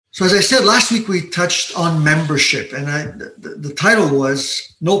So as I said, last week we touched on membership, and the title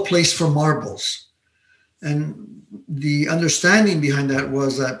was No Place for Marbles. And the understanding behind that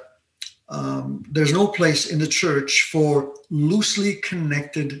was that there's no place in the church for loosely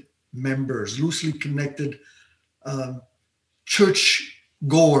connected members, loosely connected church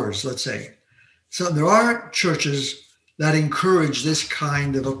goers, let's say. So there are churches that encourage this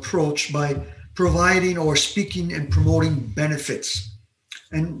kind of approach by providing or speaking and promoting benefits.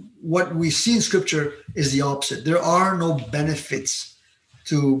 And what we see in Scripture is the opposite. There are no benefits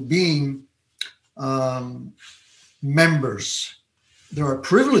to being members. There are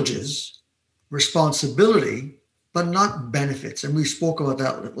privileges, responsibility, but not benefits. And we spoke about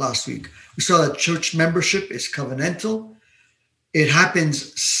that last week. We saw that church membership is covenantal. It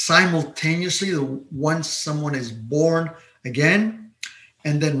happens simultaneously once someone is born again.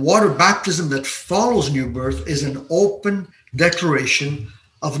 And then water baptism that follows new birth is an open declaration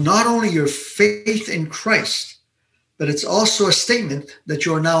of not only your faith in Christ, but it's also a statement that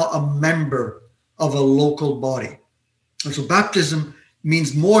you are now a member of a local body. And so baptism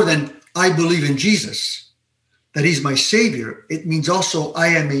means more than I believe in Jesus, that he's my savior. It means also I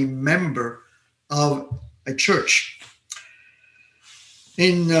am a member of a church.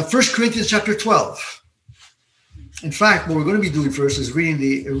 In 1 Corinthians chapter 12, in fact, what we're going to be doing first is reading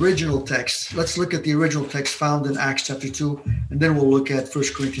the original text. Let's look at the original text found in Acts chapter 2, and then we'll look at 1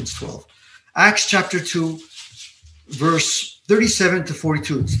 Corinthians 12. Acts chapter 2, verse 37 to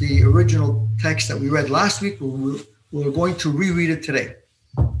 42. It's the original text that we read last week. We're going to reread it today.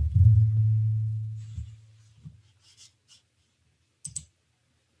 All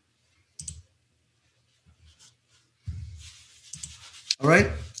right.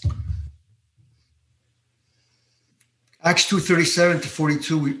 Acts 2:37 to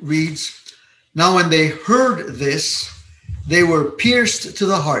 42 reads, Now when they heard this, they were pierced to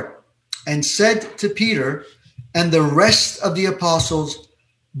the heart and said to Peter and the rest of the apostles,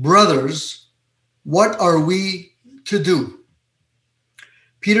 Brothers, what are we to do?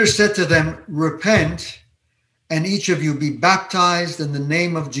 Peter said to them, Repent, and each of you be baptized in the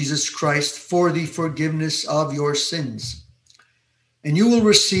name of Jesus Christ for the forgiveness of your sins, and you will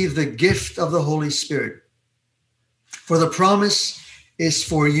receive the gift of the Holy Spirit. For the promise is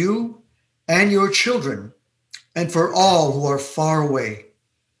for you and your children, and for all who are far away,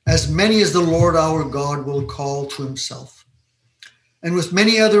 as many as the Lord our God will call to himself. And with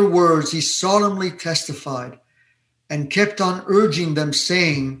many other words, he solemnly testified and kept on urging them,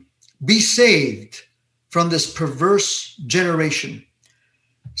 saying, Be saved from this perverse generation.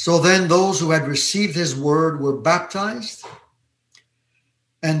 So then those who had received his word were baptized.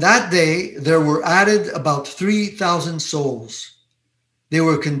 And that day there were added about 3,000 souls. They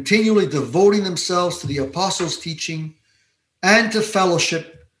were continually devoting themselves to the apostles' teaching and to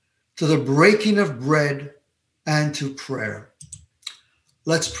fellowship, to the breaking of bread and to prayer.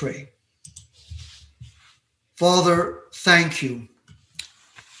 Let's pray. Father, thank you.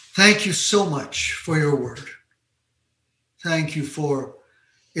 Thank you so much for your word. Thank you for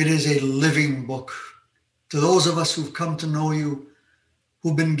it is a living book. To those of us who've come to know you,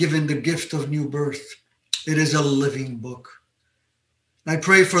 who've been given the gift of new birth, it is a living book. And I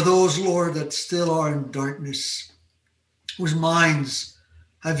pray for those, Lord, that still are in darkness, whose minds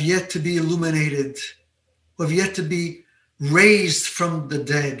have yet to be illuminated, who have yet to be raised from the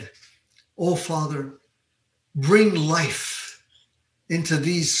dead. Oh, Father, bring life into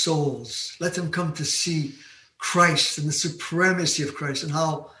these souls. Let them come to see Christ and the supremacy of Christ, and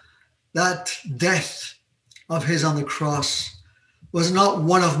how that death of his on the cross was not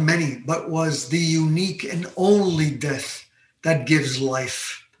one of many, but was the unique and only death that gives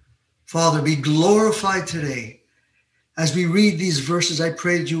life. Father, be glorified today. As we read these verses, I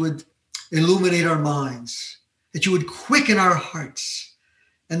pray that you would illuminate our minds, that you would quicken our hearts,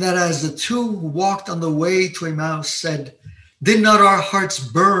 and that as the two who walked on the way to Emmaus said, did not our hearts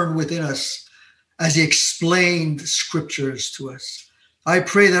burn within us as he explained scriptures to us? I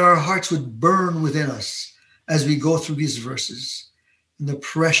pray that our hearts would burn within us as we go through these verses. In the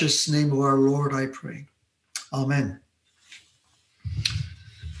precious name of our Lord, I pray. Amen.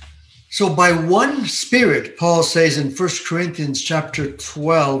 So by one Spirit, Paul says in 1 Corinthians chapter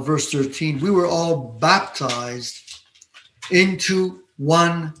 12, verse 13, we were all baptized into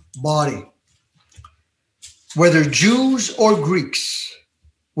one body. Whether Jews or Greeks,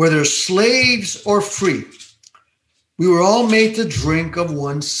 whether slaves or free, we were all made to drink of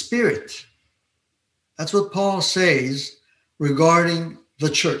one Spirit. That's what Paul says regarding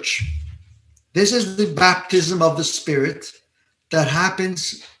the church. This is the baptism of the Spirit that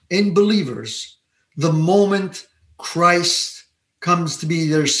happens in believers the moment Christ comes to be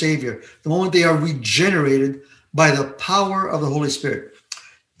their Savior, the moment they are regenerated by the power of the Holy Spirit.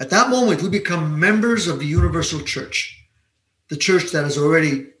 At that moment, we become members of the universal church, the church that is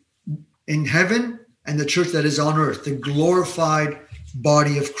already in heaven and the church that is on earth, the glorified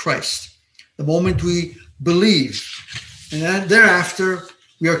body of Christ. The moment we believe, and then thereafter,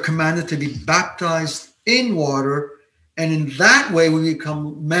 we are commanded to be baptized in water, and in that way, we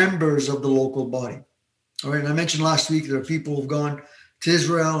become members of the local body. All right, and I mentioned last week there are people who've gone to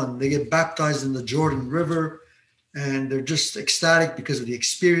Israel and they get baptized in the Jordan River, and they're just ecstatic because of the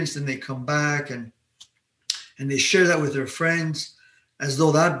experience. Then they come back and they share that with their friends as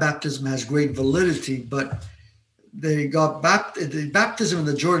though that baptism has great validity, but they got the baptism in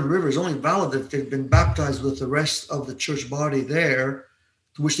the Jordan River is only valid if they've been baptized with the rest of the church body there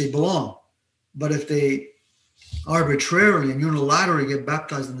to which they belong. But if they arbitrarily and unilaterally get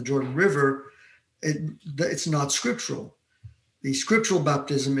baptized in the Jordan River, it's not scriptural. The scriptural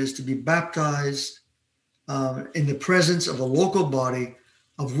baptism is to be baptized in the presence of a local body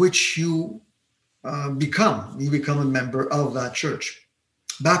of which you become a member of that church.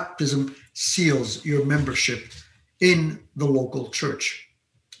 Baptism seals your membership in the local church.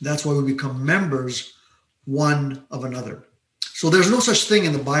 That's why we become members one of another. So there's no such thing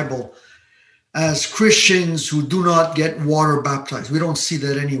in the Bible as Christians who do not get water baptized. We don't see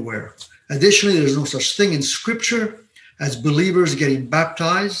that anywhere. Additionally, there's no such thing in Scripture as believers getting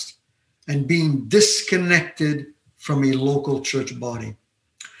baptized and being disconnected from a local church body.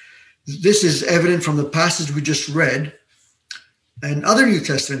 This is evident from the passage we just read and other New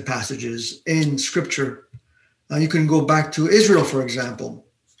Testament passages in Scripture. You can go back to Israel, for example.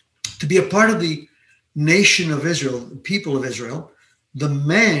 To be a part of the nation of Israel, the people of Israel, the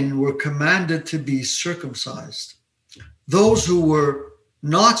men were commanded to be circumcised. Those who were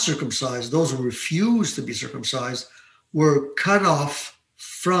not circumcised, those who refused to be circumcised, were cut off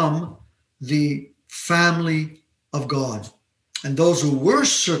from the family of God. And those who were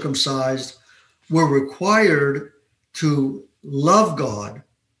circumcised were required to love God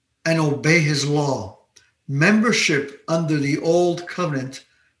and obey his law. Membership under the old covenant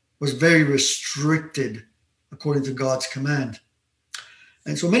was very restricted according to God's command.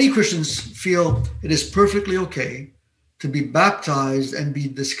 And so many Christians feel it is perfectly okay to be baptized and be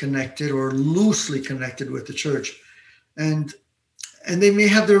disconnected or loosely connected with the church. And they may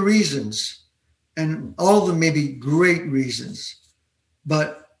have their reasons, and all of them may be great reasons,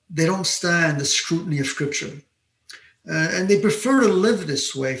 but they don't stand the scrutiny of Scripture. And they prefer to live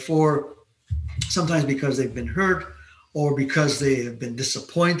this way for sometimes because they've been hurt, or because they have been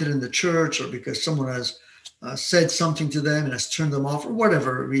disappointed in the church, or because someone has said something to them and has turned them off, or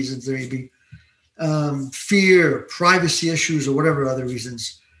whatever reasons there may be, fear, privacy issues, or whatever other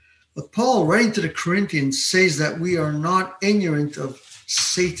reasons. But Paul, writing to the Corinthians, says that we are not ignorant of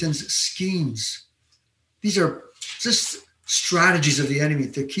Satan's schemes. These are just strategies of the enemy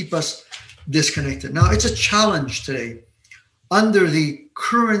to keep us disconnected. Now, it's a challenge today under the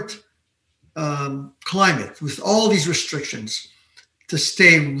current climate with all these restrictions to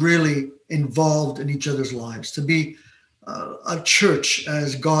stay really involved in each other's lives, to be a church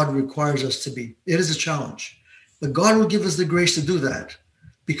as God requires us to be. It is a challenge, but God will give us the grace to do that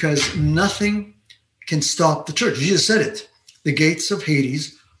because nothing can stop the church. Jesus said it. The gates of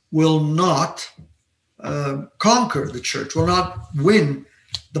Hades will not conquer the church, will not win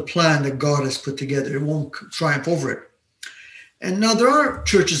the plan that God has put together. It won't triumph over it. And now there are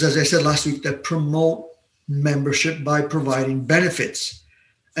churches, as I said last week, that promote membership by providing benefits.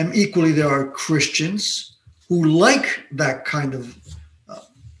 And equally, there are Christians who like that kind of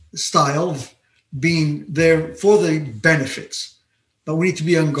style of being there for the benefits. But we need to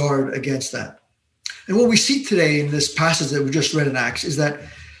be on guard against that. And what we see today in this passage that we just read in Acts is that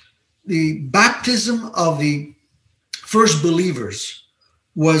the baptism of the first believers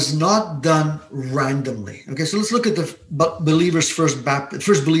was not done randomly. Okay, so let's look at the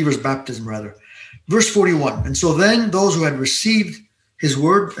first believer's baptism, rather. Verse 41. And so then those who had received his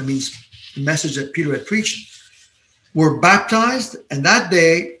word, that means the message that Peter had preached, were baptized, and that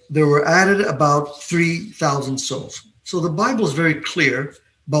day there were added about 3,000 souls. So the Bible is very clear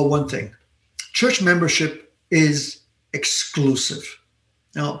about one thing. Church membership is exclusive.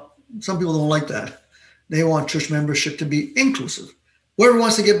 Now, some people don't like that. They want church membership to be inclusive. Whoever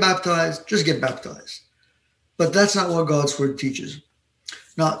wants to get baptized, just get baptized. But that's not what God's word teaches.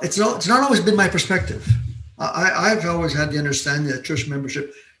 Now, it's not always been my perspective. I've always had the understanding that church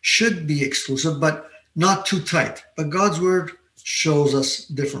membership should be exclusive, but not too tight. But God's word shows us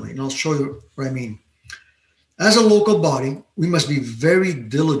differently, and I'll show you what I mean. As a local body, we must be very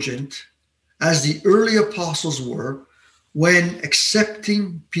diligent, as the early apostles were, when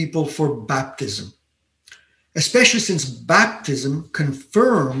accepting people for baptism, especially since baptism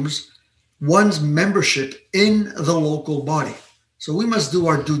confirms one's membership in the local body. So we must do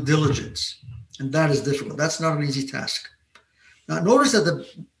our due diligence, and that is difficult. That's not an easy task. Now, notice that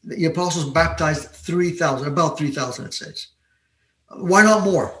the apostles baptized 3,000, about 3,000 it says. Why not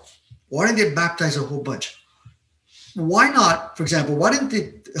more? Why didn't they baptize a whole bunch? Why not, for example, why didn't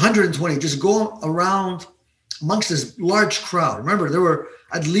the 120 just go around amongst this large crowd? Remember, there were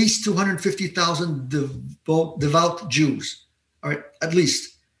at least 250,000 devout Jews, all right, at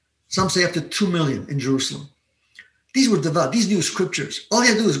least. Some say up to 2 million in Jerusalem. These were devout. These knew scriptures. All they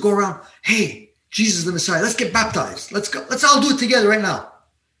had to do is go around, hey, Jesus is the Messiah. Let's get baptized. Let's go. Let's all do it together right now.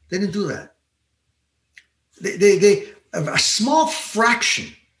 They didn't do that. A small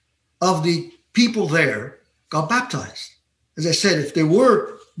fraction of the people there got baptized. As I said, if there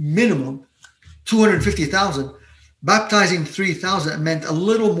were minimum 250,000, baptizing 3,000 meant a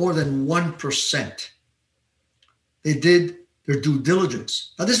little more than 1%. They did their due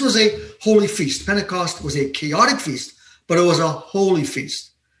diligence. Now, this was a holy feast. Pentecost was a chaotic feast, but it was a holy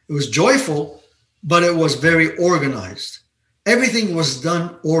feast. It was joyful, but it was very organized. Everything was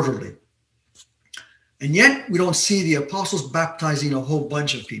done orderly. And yet, we don't see the apostles baptizing a whole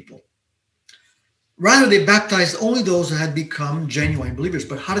bunch of people. Rather, they baptized only those who had become genuine believers.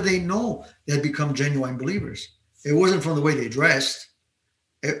 But how did they know they had become genuine believers? It wasn't from the way they dressed.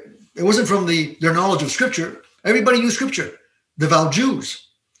 It wasn't from their knowledge of Scripture. Everybody knew Scripture. Devout Jews.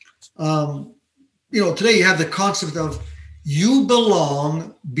 Today you have the concept of you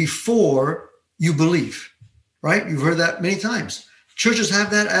belong before you believe, right? You've heard that many times. Churches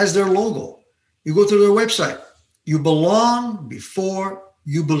have that as their logo. You go to their website. You belong before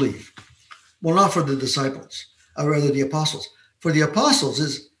you believe. Well, not for the disciples, or rather the apostles. For the apostles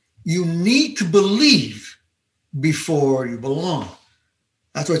is you need to believe before you belong.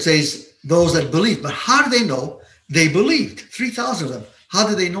 That's what it says, those that believe. But how do they know they believed? 3,000 of them. How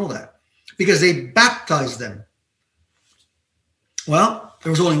did they know that? Because they baptized them. Well,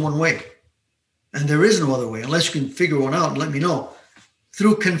 there was only one way. And there is no other way, unless you can figure one out and let me know.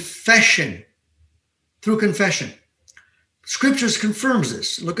 Through confession. Through confession. Scriptures confirms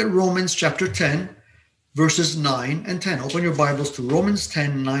this. Look at Romans chapter 10, verses 9 and 10. Open your Bibles to Romans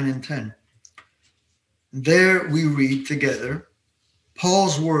 10, 9 and 10. There we read together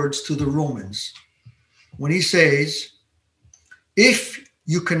Paul's words to the Romans when he says, if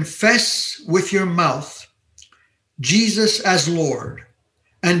you confess with your mouth Jesus as Lord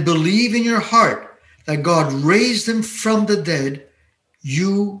and believe in your heart that God raised him from the dead,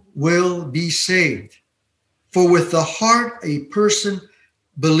 you will be saved. For with the heart a person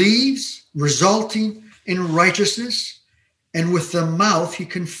believes, resulting in righteousness, and with the mouth he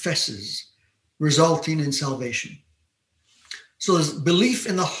confesses, resulting in salvation. So this belief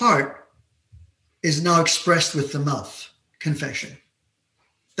in the heart is now expressed with the mouth, confession.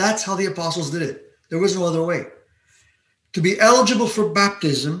 That's how the apostles did it. There was no other way. To be eligible for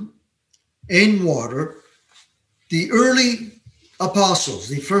baptism in water, the early apostles,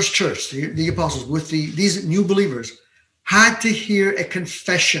 the first church, the apostles with these new believers had to hear a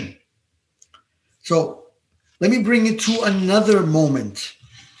confession. So let me bring you to another moment.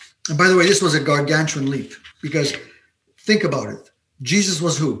 And by the way, this was a gargantuan leap because think about it. Jesus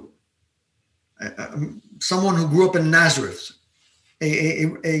was who? Someone who grew up in Nazareth,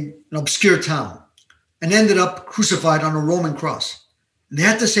 an obscure town, and ended up crucified on a Roman cross. And they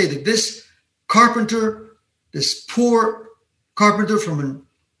had to say that this carpenter, this poor carpenter from an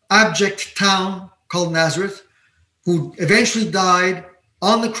abject town called Nazareth, who eventually died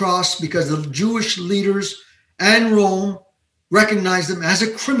on the cross because the Jewish leaders and Rome recognized him as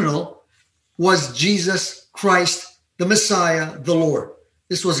a criminal, was Jesus Christ, the Messiah, the Lord.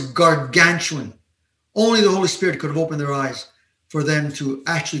 This was gargantuan. Only the Holy Spirit could have opened their eyes for them to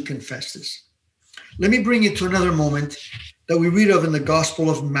actually confess this. Let me bring you to another moment that we read of in the Gospel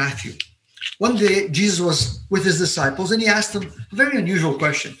of Matthew. One day, Jesus was with his disciples, and he asked them a very unusual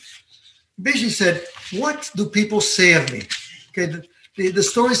question. He basically said, what do people say of me? Okay, the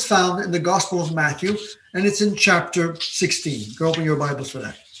story is found in the Gospel of Matthew, and it's in chapter 16. Go open your Bibles for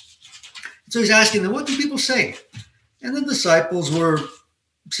that. So he's asking them, what do people say? And the disciples were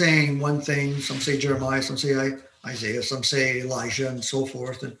saying one thing. Some say Jeremiah, some say Isaiah, some say Elijah, and so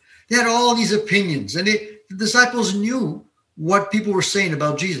forth. And they had all these opinions, and the disciples knew what people were saying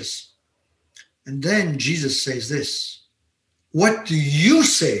about Jesus. And then Jesus says this, what do you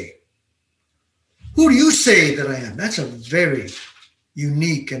say? Who do you say that I am? That's a very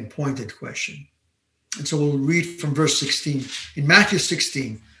unique and pointed question. And so we'll read from verse 16. In Matthew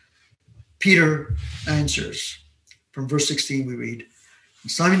 16, Peter answers, From verse 16 we read,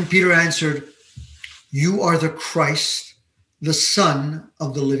 Simon Peter answered, "You are the Christ, the Son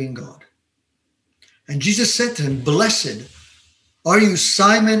of the living God." And Jesus said to him, "Blessed are you,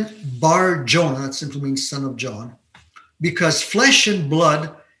 Simon Bar-Jonah," that simply means son of John, "because flesh and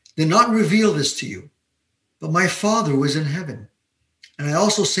blood did not reveal this to you, but my Father who is in heaven. And I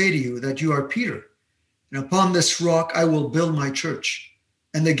also say to you that you are Peter, and upon this rock I will build my church,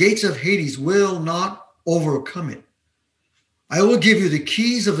 and the gates of Hades will not overcome it. I will give you the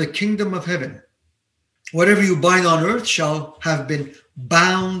keys of the kingdom of heaven. Whatever you bind on earth shall have been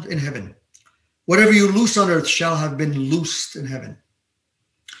bound in heaven. Whatever you loose on earth shall have been loosed in heaven."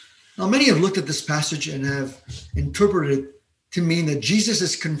 Now, many have looked at this passage and have interpreted it to mean that Jesus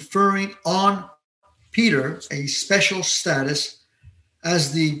is conferring on Peter a special status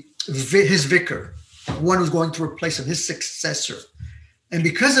as his vicar, one who's going to replace him, his successor. And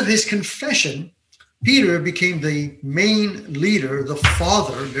because of his confession, Peter became the main leader, the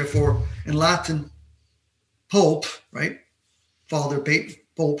father, therefore in Latin, Pope, right? Father,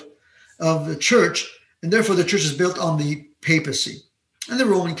 Pope of the church. And therefore the church is built on the papacy. And the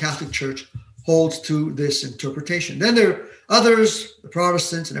Roman Catholic Church holds to this interpretation. Then there are others, the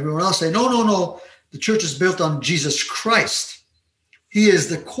Protestants and everyone else, say, no. The church is built on Jesus Christ. He is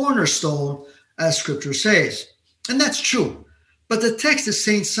the cornerstone, as Scripture says. And that's true. But the text is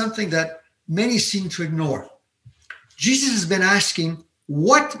saying something that many seem to ignore. Jesus has been asking,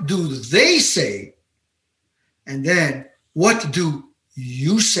 what do they say? And then, what do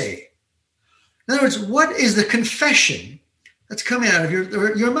you say? In other words, what is the confession that's coming out of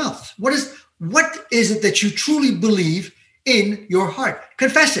your mouth? What is it that you truly believe in your heart?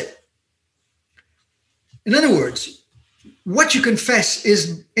 Confess it. In other words, what you confess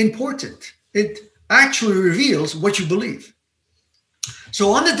is important. It actually reveals what you believe.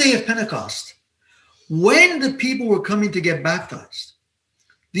 So on the day of Pentecost, when the people were coming to get baptized,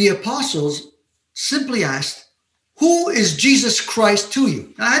 the apostles simply asked, "Who is Jesus Christ to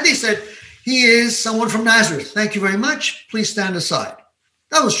you?" And they said, "He is someone from Nazareth. Thank you very much. Please stand aside."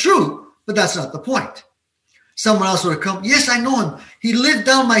 That was true, but that's not the point. Someone else would have come, "Yes, I know him. He lived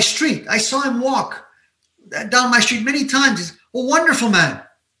down my street. I saw him walk down my street many times. He's a wonderful man."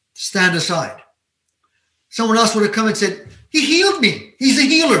 Stand aside. Someone else would have come and said, "He healed me. He's a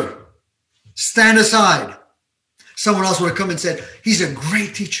healer." Stand aside. Someone else would have come and said, "He's a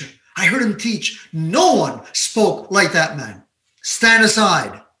great teacher. I heard him teach. No one spoke like that man." Stand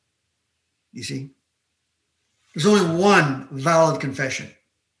aside. You see, there's only one valid confession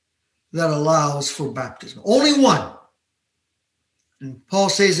that allows for baptism. Only one. And Paul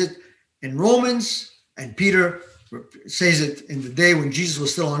says it in Romans, and Peter says it in the day when Jesus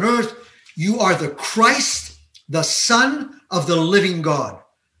was still on earth. You are the Christ, the Son of the living God.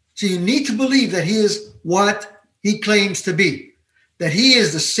 So you need to believe that he is what he claims to be, that he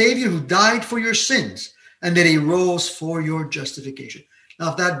is the Savior who died for your sins and that he rose for your justification.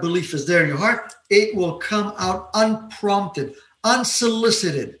 Now, if that belief is there in your heart, it will come out unprompted,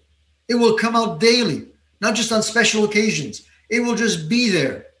 unsolicited. It will come out daily, not just on special occasions. It will just be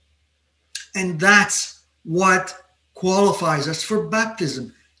there. And that's what qualifies us for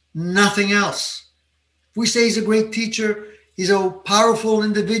baptism, nothing else. If we say he's a great teacher, he's a powerful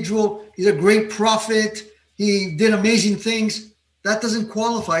individual, he's a great prophet, he did amazing things, that doesn't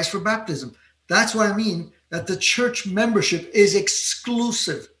qualify us for baptism. That's what I mean that the church membership is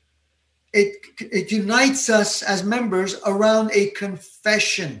exclusive. It unites us as members around a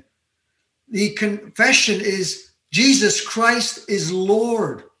confession. The confession is Jesus Christ is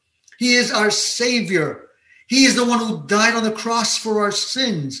Lord. He is our Savior. He is the one who died on the cross for our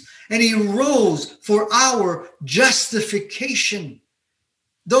sins, and he rose for our justification.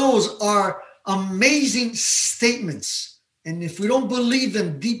 Those are amazing statements. And if we don't believe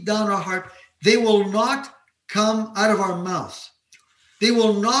them deep down in our heart, they will not come out of our mouth. They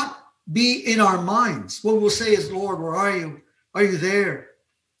will not be in our minds. What we'll say is, "Lord, where are you? Are you there?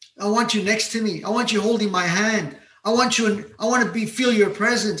 I want you next to me. I want you holding my hand. I want to feel your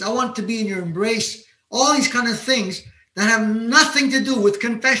presence. I want to be in your embrace." All these kind of things that have nothing to do with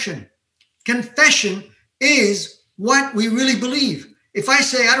confession. Confession is what we really believe. If I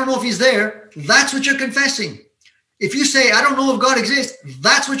say, "I don't know if he's there," that's what you're confessing. If you say, "I don't know if God exists,"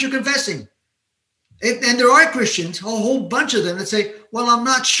 that's what you're confessing. And there are Christians, a whole bunch of them, that say, "Well, I'm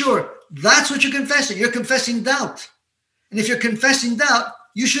not sure." That's what you're confessing. You're confessing doubt. And if you're confessing doubt,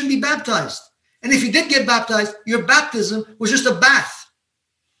 you shouldn't be baptized. And if you did get baptized, your baptism was just a bath.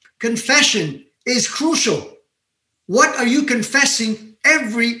 Confession is crucial. What are you confessing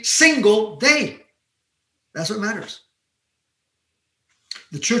every single day? That's what matters.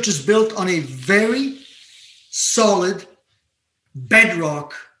 The church is built on a very solid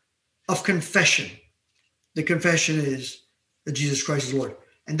bedrock of confession. The confession is that Jesus Christ is Lord.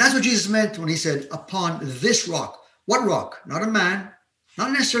 And that's what Jesus meant when he said, upon this rock. What rock? Not a man,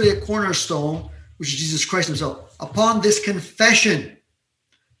 not necessarily a cornerstone, which is Jesus Christ himself. Upon this confession.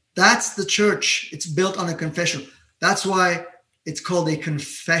 That's the church. It's built on a confession. That's why it's called a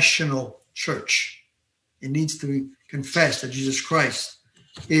confessional church. It needs to be confessed that Jesus Christ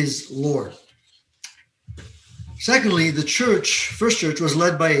is Lord. Secondly, the first church was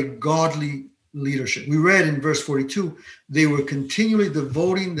led by a godly leadership. We read in verse 42, they were continually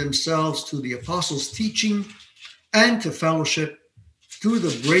devoting themselves to the apostles' teaching and to fellowship, to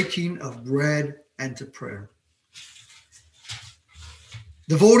the breaking of bread and to prayer.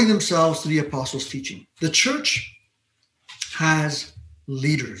 Devoting themselves to the apostles' teaching. The church has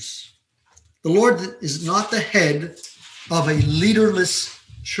leaders. The Lord is not the head of a leaderless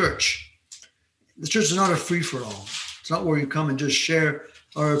church. The church is not a free-for-all. It's not where you come and just share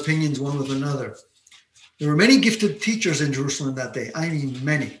our opinions one with another. There were many gifted teachers in Jerusalem that day. I mean,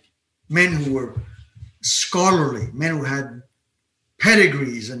 many. Men who were scholarly, men who had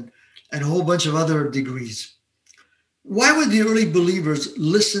pedigrees and a whole bunch of other degrees. Why would the early believers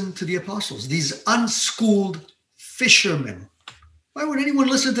listen to the apostles, these unschooled fishermen? Why would anyone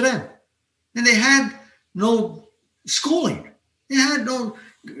listen to them? And they had no schooling. They had no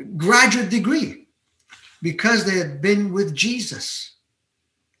graduate degree because they had been with Jesus.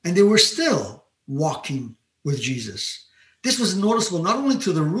 And they were still walking with Jesus. This was noticeable not only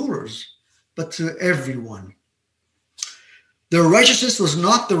to the rulers, but to everyone. Their righteousness was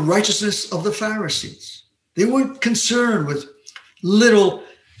not the righteousness of the Pharisees. They weren't concerned with little,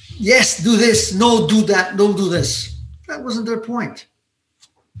 yes, do this, no, do that, don't do this. That wasn't their point.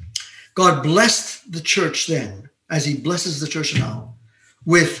 God blessed the church then, as he blesses the church now,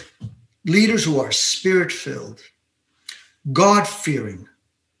 with leaders who are spirit-filled, God-fearing,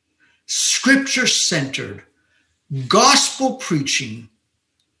 scripture-centered, gospel-preaching,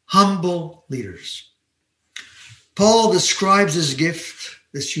 humble leaders. Paul describes this gift,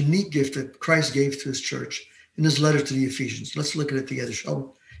 this unique gift that Christ gave to his church in his letter to the Ephesians. Let's look at it together.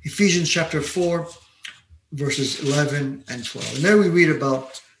 Ephesians chapter 4, verses 11 and 12. And there we read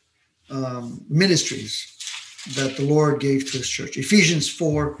about ministries that the Lord gave to his church. Ephesians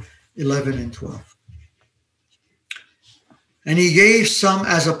 4, 11 and 12. And he gave some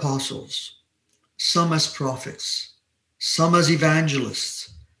as apostles, some as prophets, some as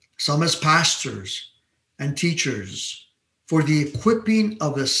evangelists, some as pastors and teachers, for the equipping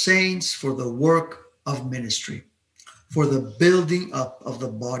of the saints for the work of ministry, for the building up of the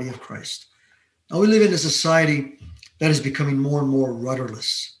body of Christ. Now we live in a society that is becoming more and more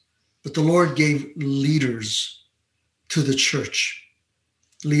rudderless, but the Lord gave leaders to the church,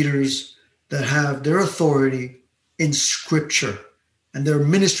 leaders that have their authority in Scripture, and their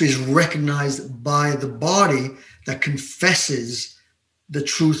ministry is recognized by the body that confesses the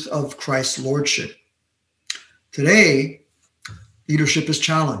truth of Christ's lordship. Today, leadership is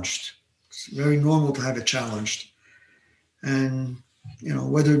challenged. It's very normal to have it challenged. And,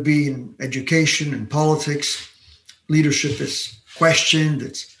 whether it be in education and politics, leadership is questioned,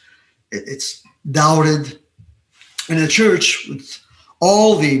 it's doubted. And in the church, with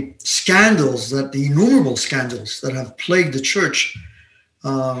all the innumerable scandals that have plagued the church,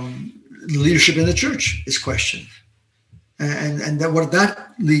 leadership in the church is questioned. And that what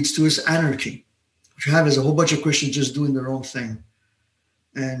that leads to is anarchy. What you have is a whole bunch of Christians just doing their own thing.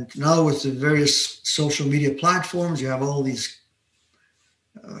 And now with the various social media platforms, you have all these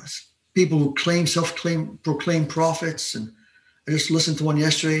people who proclaim prophets. And I just listened to one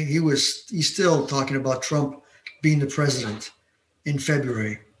yesterday. He's still talking about Trump being the president in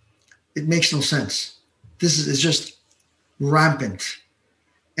February. It makes no sense. This is just rampant.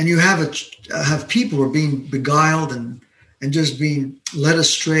 And you have people who are being beguiled and just being led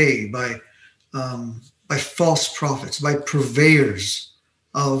astray by false prophets, by purveyors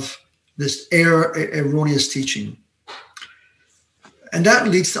of this erroneous teaching. And that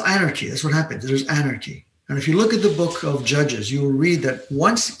leads to anarchy. That's what happens. There's anarchy. And if you look at the book of Judges, you will read that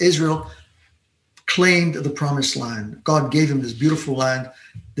once Israel claimed the promised land, God gave him this beautiful land.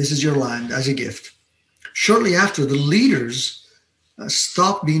 This is your land as a gift. Shortly after, the leaders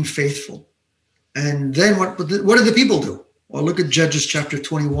stopped being faithful. And then what did the people do? Well, look at Judges chapter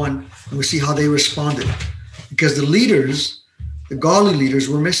 21, and we see how they responded. Because the leaders, the godly leaders,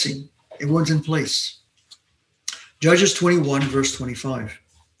 were missing. It wasn't in place. Judges 21, verse 25.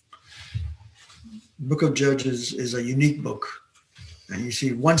 The book of Judges is a unique book. And you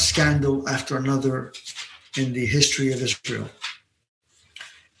see one scandal after another in the history of Israel.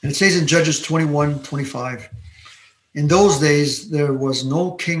 And it says in Judges 21, 25, In those days, there was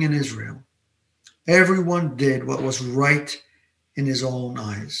no king in Israel. Everyone did what was right in his own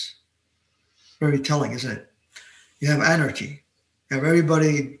eyes. Very telling, isn't it? You have anarchy. You have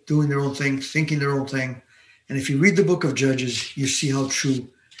everybody doing their own thing, thinking their own thing. And if you read the book of Judges, you see how true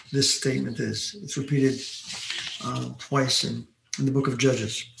this statement is. It's repeated twice in the book of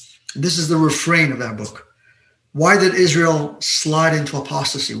Judges. And this is the refrain of that book. Why did Israel slide into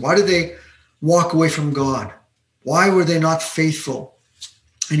apostasy? Why did they walk away from God? Why were they not faithful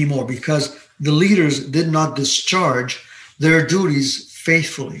anymore? Because the leaders did not discharge their duties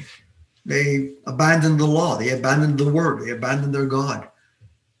faithfully. They abandoned the law. They abandoned the word. They abandoned their God.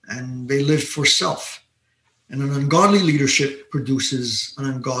 And they lived for self. And an ungodly leadership produces an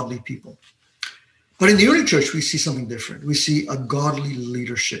ungodly people. But in the early church, we see something different. We see a godly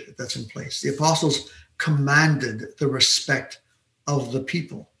leadership that's in place. The apostles commanded the respect of the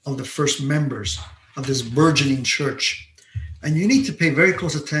people, of the first members of this burgeoning church. And you need to pay very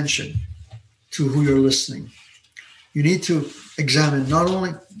close attention to who you're listening. You need to examine not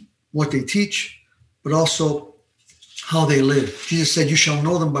only what they teach, but also how they live. Jesus said, you shall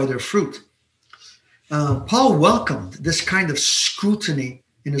know them by their fruit. Paul welcomed this kind of scrutiny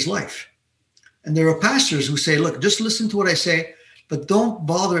in his life. And there are pastors who say, look, just listen to what I say, but don't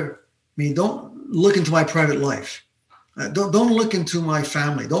bother me. Don't look into my private life. Don't look into my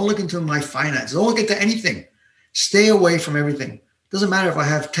family. Don't look into my finances. Don't look into anything. Stay away from everything. Doesn't matter if I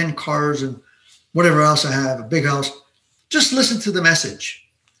have 10 cars and whatever else I have, a big house. Just listen to the message.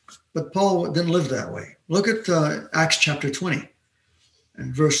 But Paul didn't live that way. Look at Acts chapter 20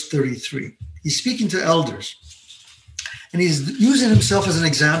 and verse 33. He's speaking to elders, and he's using himself as an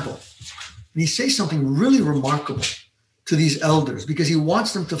example. And he says something really remarkable to these elders because he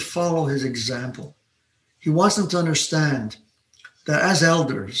wants them to follow his example. He wants them to understand that as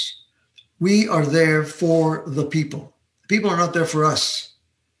elders, we are there for the people. The people are not there for us.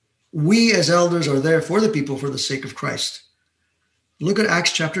 We as elders are there for the people for the sake of Christ. Look at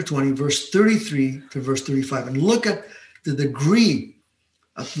Acts chapter 20, verse 33 to verse 35, and look at the degree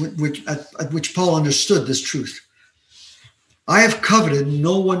at which Paul understood this truth. I have coveted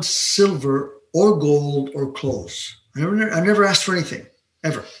no one's silver or gold or clothes. I never asked for anything,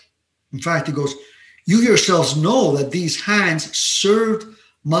 ever. In fact, he goes, you yourselves know that these hands served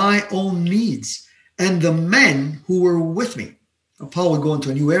my own needs and the men who were with me. Now, Paul would go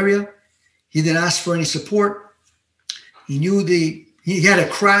into a new area. He didn't ask for any support. He knew he had a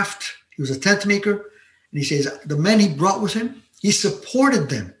craft. He was a tent maker. And he says, the men he brought with him, he supported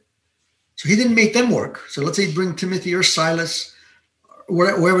them. So he didn't make them work. So let's say he'd bring Timothy or Silas,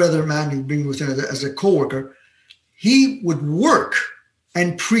 or whoever other man he'd bring with him as a co-worker. He would work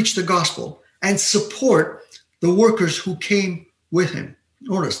and preach the gospel and support the workers who came with him.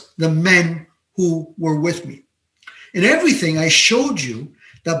 Notice, the men who were with me. In everything, I showed you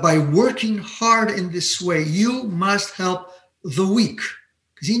that by working hard in this way, you must help the weak.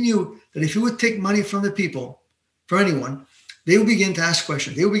 Because he knew that if he would take money from the people, for anyone, they would begin to ask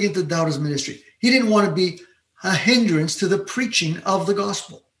questions. They would begin to doubt his ministry. He didn't want to be a hindrance to the preaching of the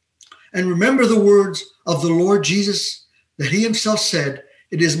gospel. And remember the words of the Lord Jesus that he himself said,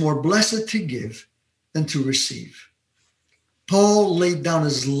 it is more blessed to give than to receive. Paul laid down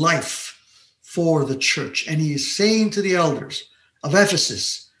his life for the church, and he is saying to the elders of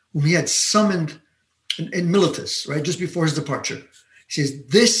Ephesus, whom he had summoned in Miletus, right, just before his departure, he says,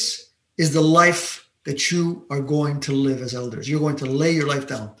 this is the life that you are going to live as elders. You're going to lay your life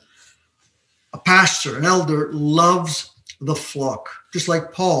down. A pastor, an elder, loves the flock, just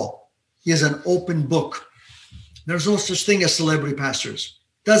like Paul. He is an open book. There's no such thing as celebrity pastors.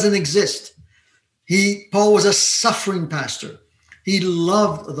 Doesn't exist. Paul was a suffering pastor. He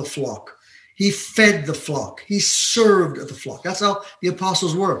loved the flock. He fed the flock. He served the flock. That's how the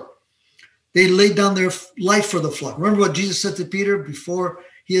apostles were. They laid down their life for the flock. Remember what Jesus said to Peter before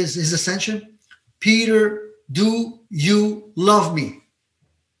his ascension? Peter, do you love me?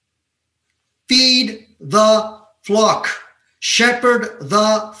 Feed the flock. Shepherd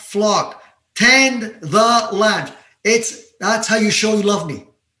the flock. Tend the lambs. That's how you show you love me.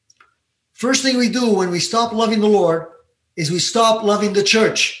 First thing we do when we stop loving the Lord is we stop loving the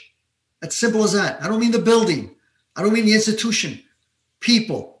church. That's simple as that. I don't mean the building. I don't mean the institution.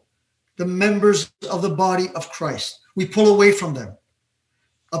 People, the members of the body of Christ. We pull away from them.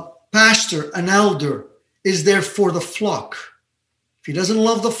 A pastor, an elder, is there for the flock. If he doesn't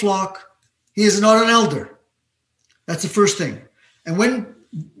love the flock, he is not an elder. That's the first thing. And when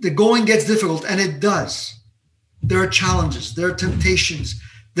the going gets difficult, and it does, there are challenges, there are temptations,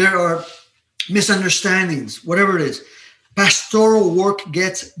 there are misunderstandings, whatever it is. Pastoral work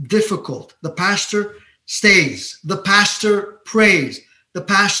gets difficult. The pastor stays. The pastor prays. The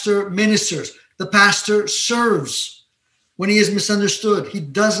pastor ministers. The pastor serves. When he is misunderstood, he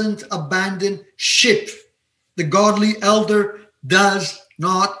doesn't abandon ship. The godly elder does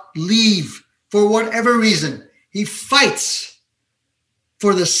not leave for whatever reason. He fights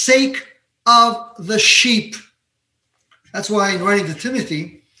for the sake of the sheep. That's why in writing to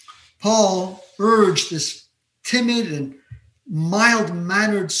Timothy, Paul urged this timid and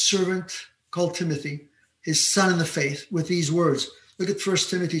mild-mannered servant called Timothy, his son in the faith, with these words. Look at 1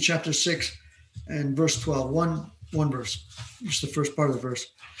 Timothy chapter 6 and verse 12. One verse, just the first part of the verse.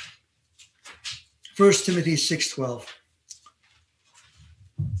 1 Timothy 6:12.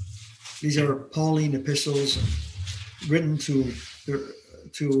 These are Pauline epistles written to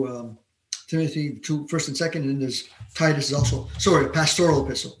Timothy, to first and second, and there's Titus is also, a pastoral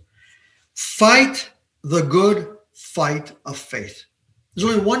epistle. Fight the good fight of faith. There's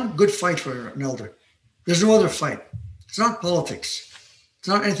only one good fight for an elder. There's no other fight. It's not politics. It's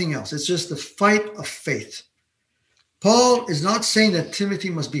not anything else. It's just the fight of faith. Paul is not saying that Timothy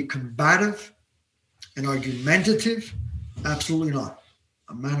must be combative and argumentative. Absolutely not.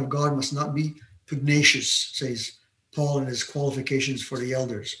 A man of God must not be pugnacious, says Paul in his qualifications for the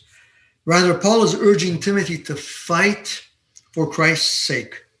elders. Rather, Paul is urging Timothy to fight for Christ's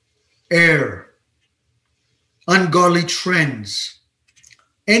sake. Error, ungodly trends,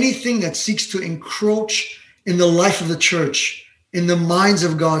 anything that seeks to encroach in the life of the church, in the minds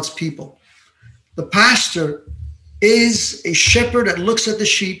of God's people. The pastor is a shepherd that looks at the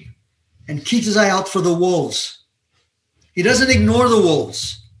sheep and keeps his eye out for the wolves. He doesn't ignore the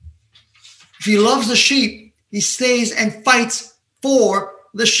wolves. If he loves the sheep, he stays and fights for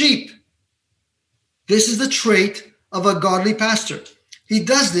the sheep. This is the trait of a godly pastor. He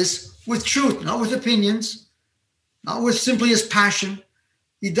does this with truth, not with opinions, not with simply his passion.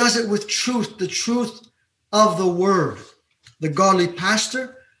 He does it with truth, the truth of the word. The godly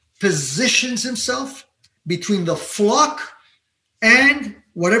pastor positions himself between the flock and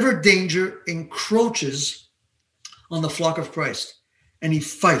whatever danger encroaches on the flock of Christ. And he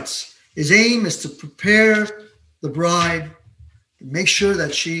fights. His aim is to prepare the bride, to make sure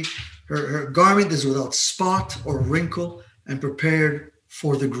that her garment is without spot or wrinkle and prepared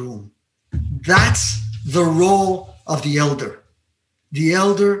for the groom. That's the role of the elder. The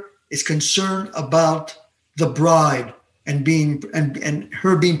elder is concerned about the bride and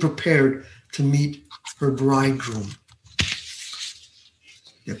her being prepared to meet her bridegroom.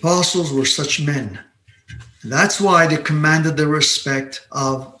 The apostles were such men. And that's why they commanded the respect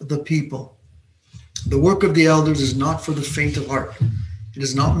of the people. The work of the elders is not for the faint of heart. It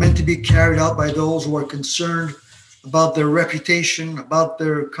is not meant to be carried out by those who are concerned about their reputation, about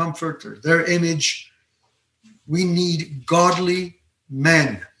their comfort, or their image. We need godly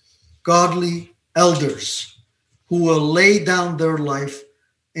men, godly elders who will lay down their life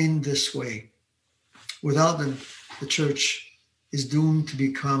in this way. Without them, the church is doomed to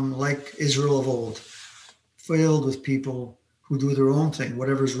become like Israel of old, filled with people who do their own thing,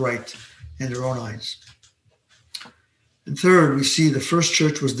 whatever is right in their own eyes. And third, we see the first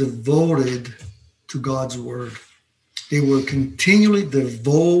church was devoted to God's word. They were continually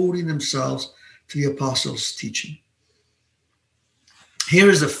devoting themselves to the apostles' teaching. Here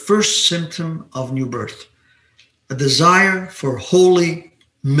is the first symptom of new birth, a desire for holy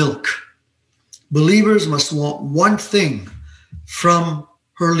milk. Believers must want one thing from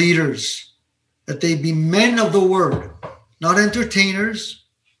her leaders, that they be men of the word, not entertainers,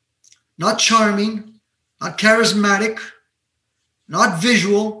 not charming, not charismatic, not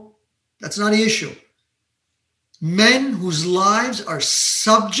visual. That's not the issue. Men whose lives are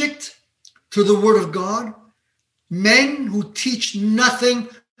subject to the word of God, men who teach nothing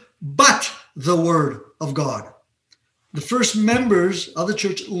but the word of God. The first members of the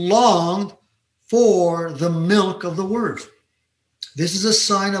church longed for the milk of the word. This is a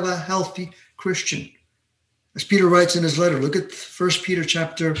sign of a healthy Christian. As Peter writes in his letter, look at 1 Peter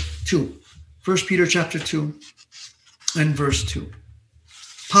chapter 2. 1 Peter chapter 2 and verse 2.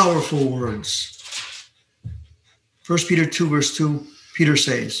 Powerful words. 1 Peter 2 verse 2, Peter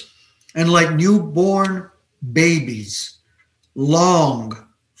says, "And like newborn babies, long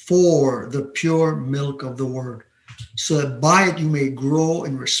for the pure milk of the word, so that by it you may grow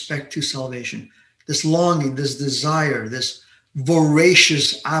in respect to salvation." This longing, this desire, this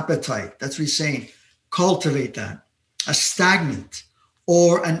voracious appetite, that's what he's saying. Cultivate that. A stagnant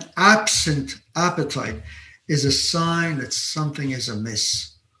or an absent appetite is a sign that something is amiss.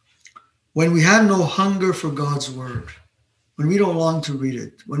 When we have no hunger for God's word, when we don't long to read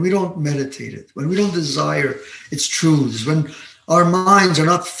it, when we don't meditate it, when we don't desire its truths, when our minds are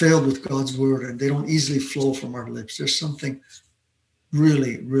not filled with God's word and they don't easily flow from our lips, there's something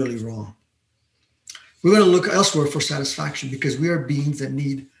really, really wrong. We're going to look elsewhere for satisfaction because we are beings that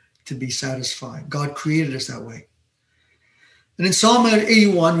need to be satisfied. God created us that way. And in Psalm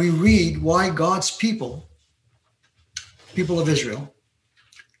 81, we read why God's people of Israel,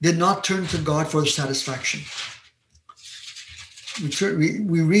 did not turn to God for satisfaction.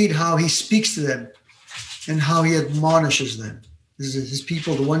 We read how he speaks to them and how he admonishes them. This is his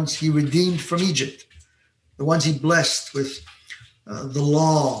people, the ones he redeemed from Egypt, the ones he blessed with the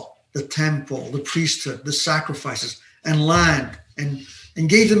law, the temple, the priesthood, the sacrifices, and land, and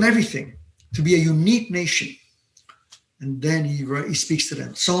gave them everything to be a unique nation. And then he speaks to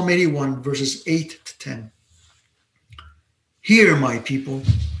them. Psalm 81, verses 8 to 10. Hear, my people,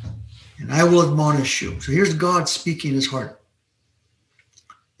 and I will admonish you. So here's God speaking his heart.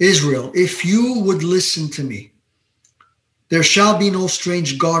 Israel, if you would listen to me, there shall be no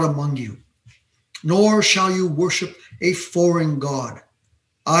strange God among you, nor shall you worship a foreign God.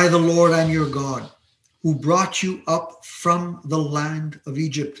 I, the Lord, am your God, who brought you up from the land of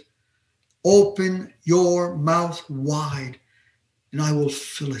Egypt. Open your mouth wide, and I will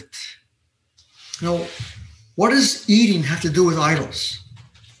fill it. Now, what does eating have to do with idols?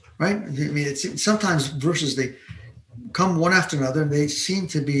 Right? I mean, it's sometimes verses, they come one after another, and they seem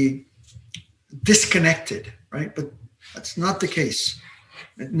to be disconnected, right? But that's not the case.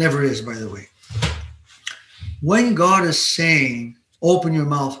 It never is, by the way. When God is saying, open your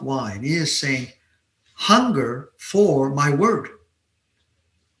mouth wide, he is saying, hunger for my word.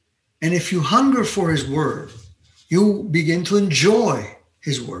 And if you hunger for his word, you begin to enjoy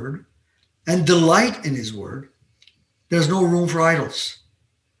his word and delight in his word. There's no room for idols.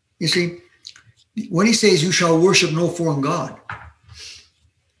 You see, when he says you shall worship no foreign God,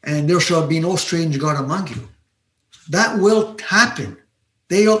 and there shall be no strange God among you, that will happen.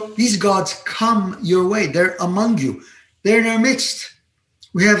 These gods come your way. They're among you. They're in our midst.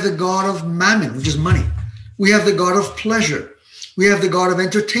 We have the God of mammon, which is money. We have the God of pleasure. We have the God of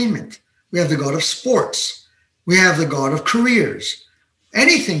entertainment. We have the God of sports. We have the God of careers.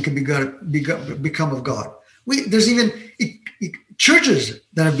 Anything can become of God. There's even churches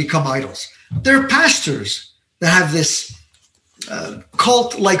that have become idols. There are pastors that have this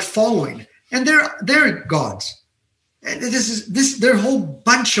cult-like following, and they're gods. And their whole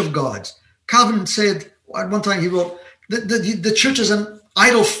bunch of gods. Calvin said at one time, he wrote, the church is an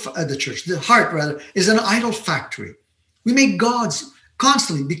idol. The heart rather is an idol factory. We make gods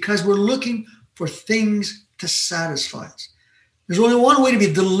constantly because we're looking for things to satisfy us. There's only one way to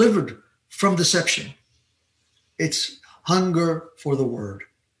be delivered from deception. It's hunger for the word,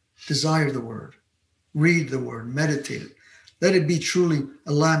 desire the word, read the word, meditate it. Let it be truly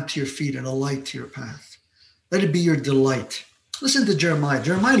a lamp to your feet and a light to your path. Let it be your delight. Listen to Jeremiah.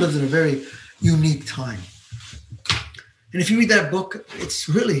 Jeremiah lived in a very unique time. And if you read that book, it's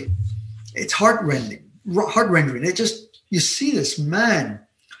heart-rending. You see this man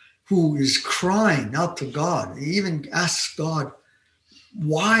who is crying out to God. He even asks God,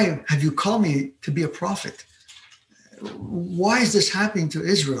 why have you called me to be a prophet? Why is this happening to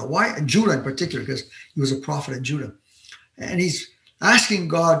Israel? Why, and Judah in particular, because he was a prophet in Judah. And he's asking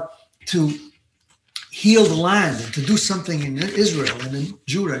God to heal the land and to do something in Israel and in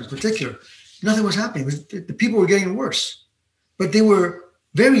Judah in particular. Nothing was happening. The people were getting worse. But they were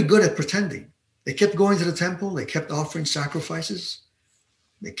very good at pretending. They kept going to the temple. They kept offering sacrifices.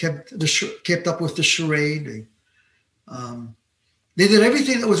 They kept up with the charade. They did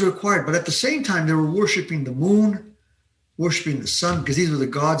everything that was required. But at the same time, they were worshiping the moon, worshiping the sun, because these were the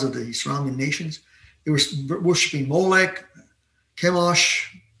gods of the surrounding nations. They were worshiping Molech, Chemosh,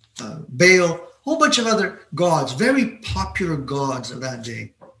 Baal, a whole bunch of other gods, very popular gods of that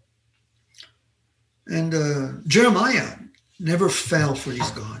day. And Jeremiah never fell for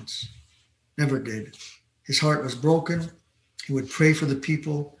these gods, never did. His heart was broken. He would pray for the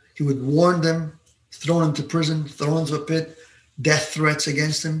people. He would warn them, throw them to prison, throw them to a pit, death threats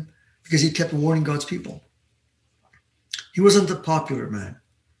against him, because he kept warning God's people. He wasn't a popular man.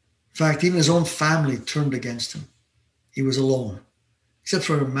 In fact, even his own family turned against him. He was alone, except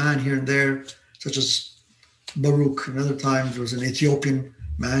for a man here and there, such as Baruch. And other times there was an Ethiopian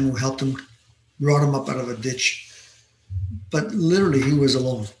man who helped him, brought him up out of a ditch. But literally, he was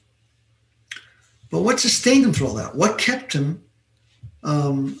alone. But what sustained him for all that? What kept him,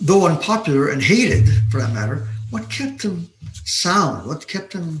 though unpopular and hated for that matter, what kept him sound? What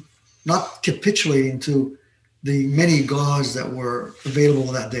kept him not capitulating to the many gods that were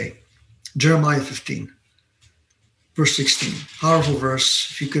available that day? Jeremiah 15, verse 16. Powerful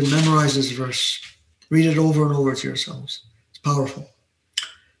verse. If you could memorize this verse, read it over and over to yourselves. It's Powerful.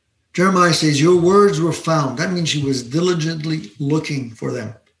 Jeremiah says, your words were found. That means he was diligently looking for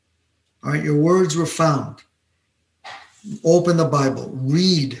them. All right, your words were found. Open the Bible,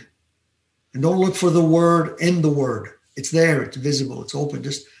 read, and don't look for the word in the word. It's there, it's visible, it's open.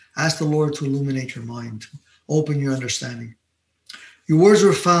 Just ask the Lord to illuminate your mind, to open your understanding. Your words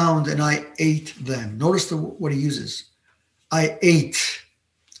were found, and I ate them. Notice what he uses. I ate.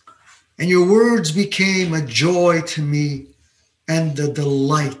 And your words became a joy to me and the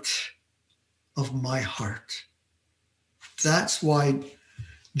delight of my heart. That's why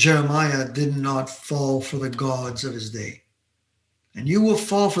Jeremiah did not fall for the gods of his day. And you will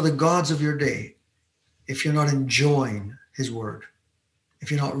fall for the gods of your day if you're not enjoying his word,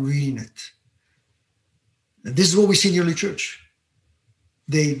 if you're not reading it. And this is what we see in the early church.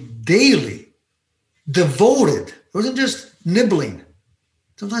 They daily devoted. It wasn't just nibbling.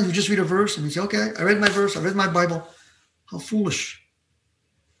 Sometimes you just read a verse and you say, okay, I read my verse, I read my Bible. How foolish.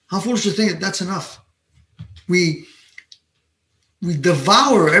 How foolish to think that that's enough. We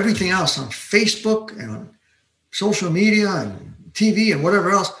devour everything else on Facebook and on social media and TV and whatever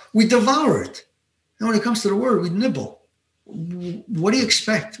else. We devour it. And when it comes to the word, we nibble. What do you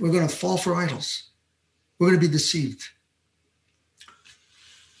expect? We're going to fall for idols. We're going to be deceived.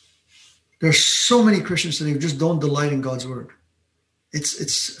 There's so many Christians today who just don't delight in God's word.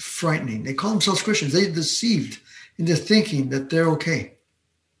 It's frightening. They call themselves Christians. They're deceived into thinking that they're okay.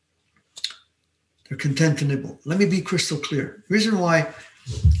 They're content to nibble. Let me be crystal clear. The reason why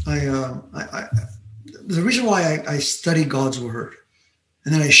I study God's word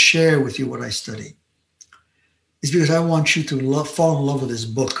and then I share with you what I study is because I want you to fall in love with this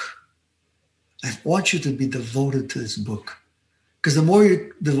book. I want you to be devoted to this book. Because the more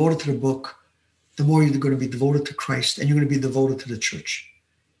you're devoted to the book, the more you're going to be devoted to Christ and you're going to be devoted to the church.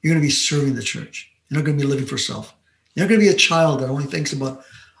 You're going to be serving the church. You're not going to be living for self. You're not going to be a child that only thinks about,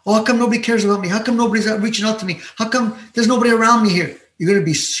 oh, how come nobody cares about me? How come nobody's reaching out to me? How come there's nobody around me here? You're going to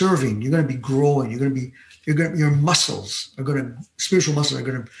be serving. You're going to be growing. Your muscles are going to, spiritual muscles are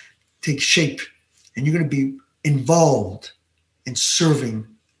going to take shape and you're going to be involved in serving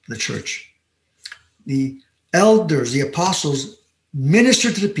the church. The elders, the apostles,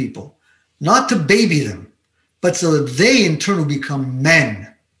 minister to the people, not to baby them, but so that they in turn will become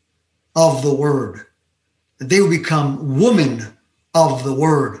men of the word. That they will become women of the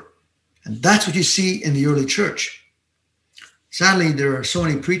word. And that's what you see in the early church. Sadly, there are so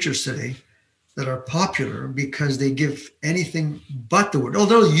many preachers today that are popular because they give anything but the word. Oh,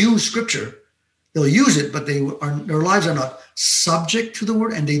 they'll use scripture. They'll use it, but their lives are not subject to the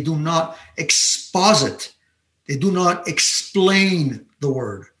word and they do not exposit. They do not explain the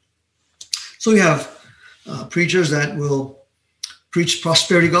word. So you have preachers that will preach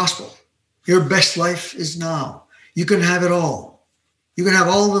prosperity gospel. Your best life is now. You can have it all. You can have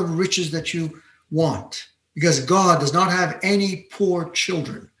all the riches that you want because God does not have any poor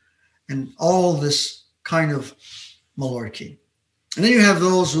children and all this kind of malarkey. And then you have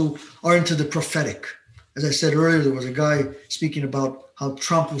those who are into the prophetic. As I said earlier, there was a guy speaking about how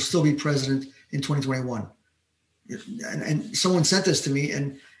Trump will still be president in 2021. And someone sent this to me,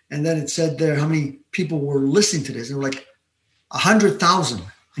 and then it said there how many people were listening to this. And they were like 100,000.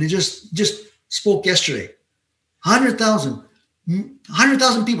 And it just spoke yesterday.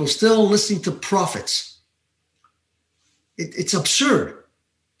 100,000 people still listening to prophets. It's absurd.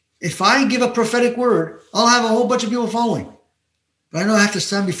 If I give a prophetic word, I'll have a whole bunch of people following. But I know I have to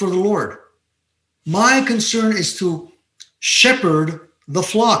stand before the Lord. My concern is to shepherd the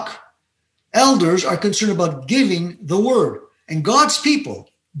flock. Elders are concerned about giving the word. And God's people,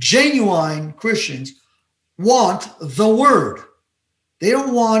 genuine Christians, want the word. They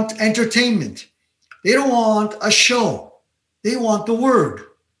don't want entertainment. They don't want a show. They want the word.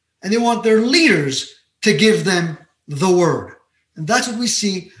 And they want their leaders to give them the word. And that's what we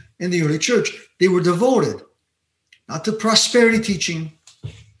see in the early church. They were devoted, not to prosperity teaching,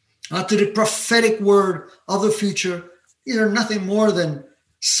 not to the prophetic word of the future. These are nothing more than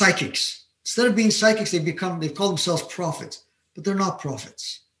psychics. Instead of being psychics, they call themselves prophets, but they're not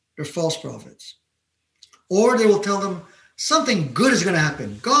prophets. They're false prophets. Or they will tell them something good is going to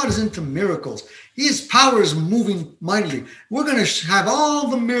happen. God is into miracles. His power is moving mightily. We're going to have all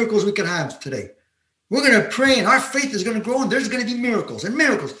the miracles we can have today. We're going to pray and our faith is going to grow and there's going to be miracles and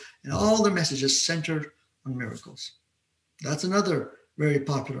miracles. And all the message is centered on miracles. That's another very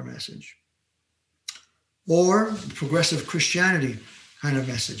popular message. Or progressive Christianity kind of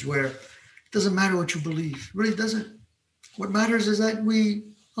message where it doesn't matter what you believe. It really doesn't. What matters is that we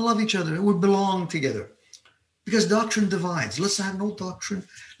love each other and we belong together. Because doctrine divides. Let's have no doctrine.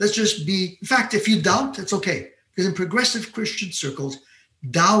 Let's just be, in fact, if you doubt, it's okay. Because in progressive Christian circles,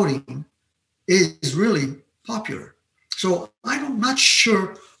 doubting is really popular. So I'm not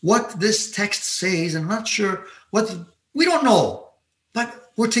sure what this text says. I'm not sure we don't know,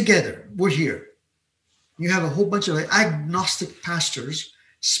 but we're together. We're here. You have a whole bunch of agnostic pastors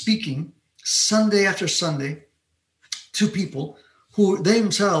speaking Sunday after Sunday to people who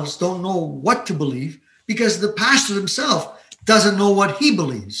themselves don't know what to believe because the pastor himself doesn't know what he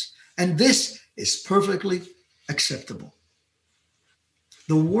believes. And this is perfectly acceptable.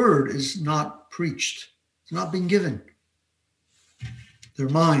 The word is not preached. It's not being given. Their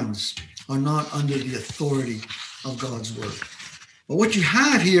minds are not under the authority of God's word. But what you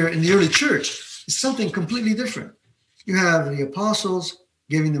have here in the early church is something completely different. You have the apostles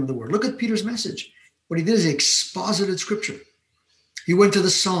giving them the word. Look at Peter's message. What he did is he exposited scripture. He went to the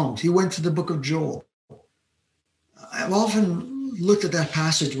Psalms. He went to the book of Joel. I've often looked at that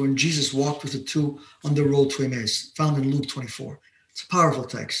passage when Jesus walked with the two on the road to Emmaus, found in Luke 24. It's a powerful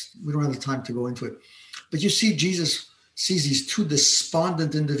text. We don't have the time to go into it. But you see, Jesus sees these two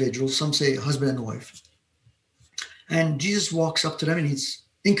despondent individuals, some say husband and wife. And Jesus walks up to them and he's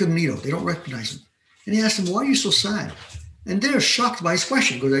incognito. They don't recognize him. And he asks them, why are you so sad? And they're shocked by his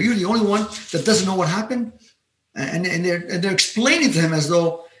question. He goes, are you the only one that doesn't know what happened? And they're explaining to him as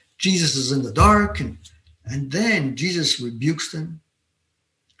though Jesus is in the dark. And then Jesus rebukes them.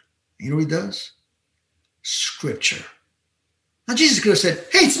 You know what he does? Scripture. Now Jesus could have said,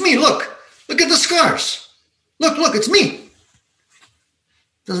 hey, it's me. Look at the scars. Look, it's me.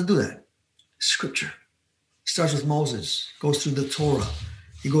 Doesn't do that. Scripture. He starts with Moses, goes through the Torah.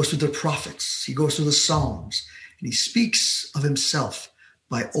 He goes through the prophets. He goes through the Psalms. And he speaks of himself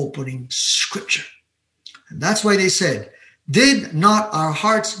by opening Scripture. And that's why they said, did not our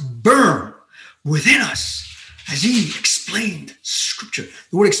hearts burn within us as he explained Scripture?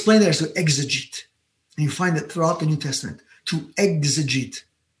 The word explain there is to exegete. And you find it throughout the New Testament, to exegete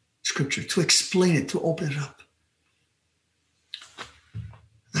Scripture, to explain it, to open it up.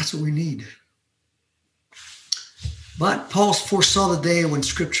 That's what we need. But Paul foresaw the day when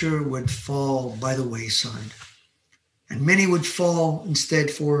Scripture would fall by the wayside. And many would fall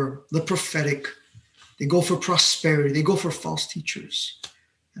instead for the prophetic. They go for prosperity. They go for false teachers.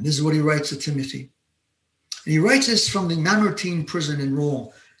 And this is what he writes to Timothy. And he writes this from the Mamertine prison in Rome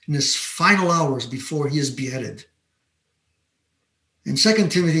in his final hours before he is beheaded. In 2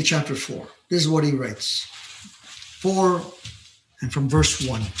 Timothy chapter 4, this is what he writes. 4 and from verse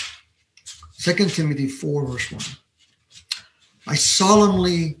 1. 2 Timothy 4, verse 1. I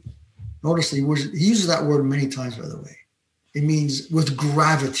solemnly, notice he uses that word many times, by the way. It means with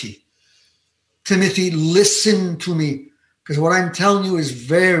gravity. Timothy, listen to me, because what I'm telling you is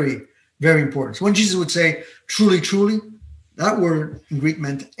very, very important. So when Jesus would say, truly, truly, that word in Greek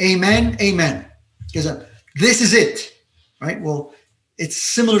meant amen, amen. Because this is it, right? Well, it's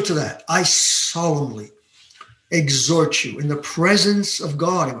similar to that. I solemnly exhort you in the presence of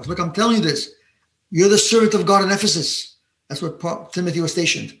God. He goes, look, I'm telling you this. You're the servant of God in Ephesus. That's what Timothy was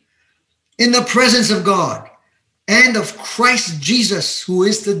stationed. In the presence of God and of Christ Jesus, who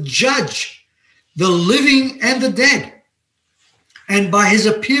is the judge, the living and the dead. And by his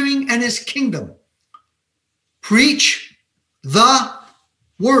appearing and his kingdom, preach the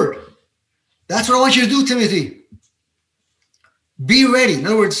word. That's what I want you to do, Timothy. Be ready. In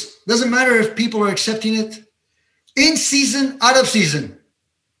other words, doesn't matter if people are accepting it. In season, out of season.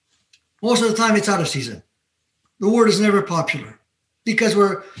 Most of the time, it's out of season. The word is never popular because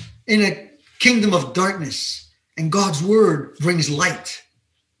we're in a kingdom of darkness and God's word brings light.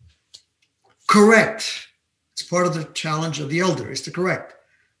 Correct. It's part of the challenge of the elder is to correct.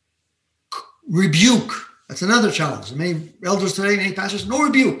 Rebuke. That's another challenge. Many elders today, many pastors, no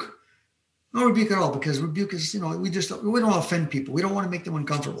rebuke. No rebuke at all because rebuke is, we don't want to offend people. We don't want to make them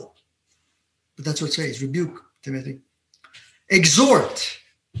uncomfortable. But that's what it says. Rebuke, Timothy. Exhort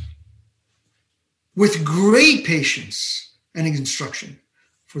with great patience and instruction,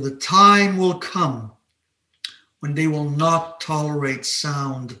 for the time will come when they will not tolerate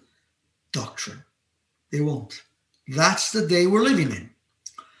sound doctrine. They won't. That's the day we're living in.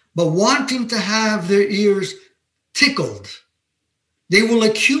 But wanting to have their ears tickled, they will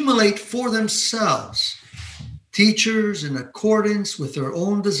accumulate for themselves teachers in accordance with their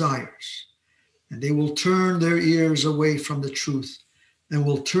own desires, and they will turn their ears away from the truth and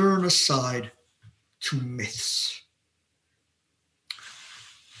will turn aside to myths.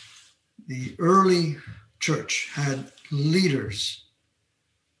 The early church had leaders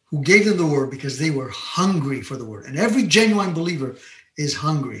who gave them the word because they were hungry for the word. And every genuine believer is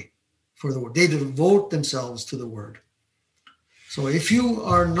hungry for the word. They devote themselves to the word. So if you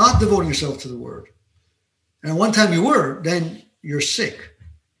are not devoting yourself to the word, And one time you were, then you're sick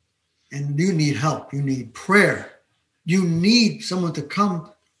and you need help. You need prayer. You need someone to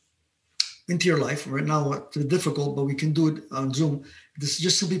come into your life. Right now, it's difficult, but we can do it on Zoom. This is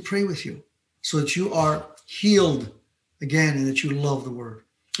just simply pray with you so that you are healed again and that you love the word.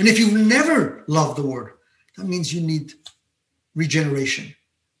 And if you've never loved the word, that means you need regeneration.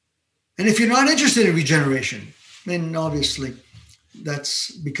 And if you're not interested in regeneration, then obviously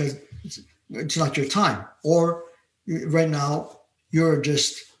that's because it's not your time. Or right now you're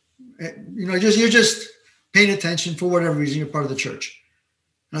just, you're just paying attention for whatever reason. You're part of the church.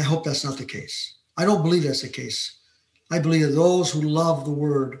 And I hope that's not the case. I don't believe that's the case. I believe that those who love the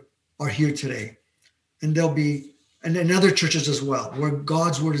word are here today. And there'll be, and in other churches as well, where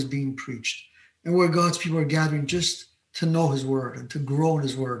God's word is being preached and where God's people are gathering just to know his word and to grow in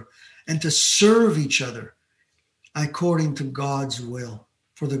his word and to serve each other according to God's will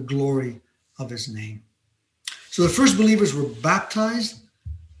for the glory of his name. So the first believers were baptized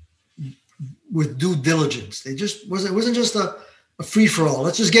with due diligence. It wasn't just a free-for-all.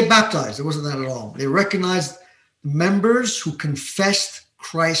 Let's just get baptized. It wasn't that at all. They recognized members who confessed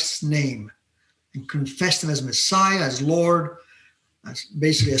Christ's name and confessed him as Messiah, as Lord, as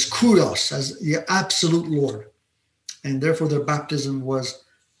basically as Kurios, as the absolute Lord. And therefore their baptism was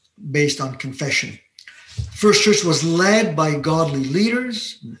based on confession. First church was led by godly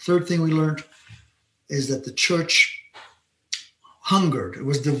leaders. And the third thing we learned is that the church hungered. It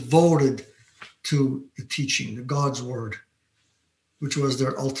was devoted to the teaching, the God's word, which was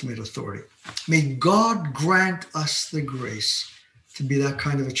their ultimate authority. May God grant us the grace to be that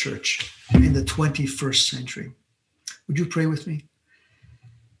kind of a church in the 21st century. Would you pray with me?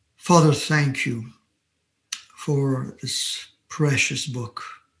 Father, thank you for this precious book.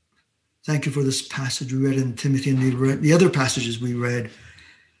 Thank you for this passage we read in Timothy and the other passages we read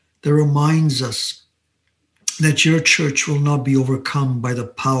that reminds us that your church will not be overcome by the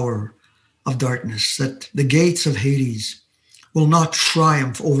power of darkness, that the gates of Hades will not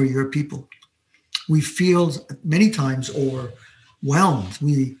triumph over your people. We feel many times overwhelmed.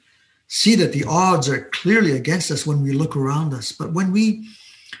 We see that the odds are clearly against us when we look around us. But when we,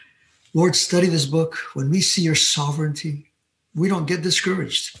 Lord, study this book, when we see your sovereignty, we don't get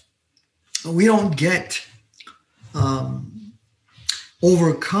discouraged. We don't get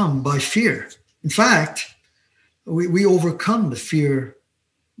overcome by fear. In fact, we overcome the fear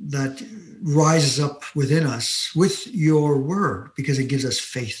that rises up within us with your word because it gives us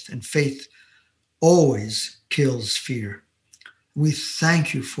faith, and faith always kills fear. We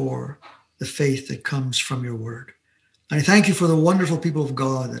thank you for the faith that comes from your word. And I thank you for the wonderful people of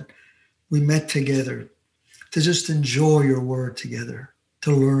God that we met together to just enjoy your word together,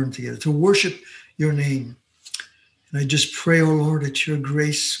 to learn together, to worship your name. And I just pray, oh Lord, that your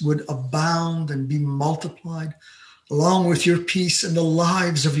grace would abound and be multiplied along with your peace in the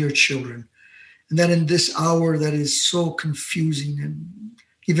lives of your children. And that in this hour that is so confusing and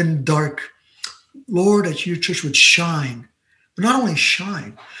even dark, Lord, that your church would shine, but not only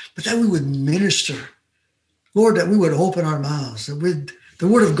shine, but that we would minister. Lord, that we would open our mouths, that the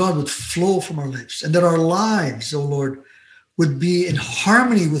word of God would flow from our lips, and that our lives, oh Lord, would be in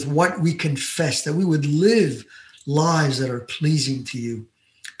harmony with what we confess, that we would live lives that are pleasing to you,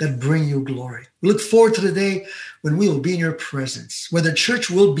 that bring you glory. We look forward to the day when we will be in your presence, when the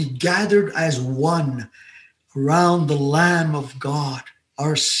church will be gathered as one around the Lamb of God,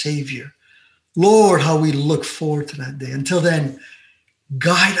 our Savior. Lord, how we look forward to that day. Until then,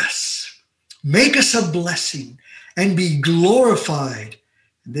 guide us, make us a blessing, and be glorified.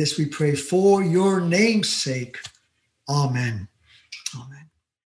 And this we pray for your name's sake. Amen.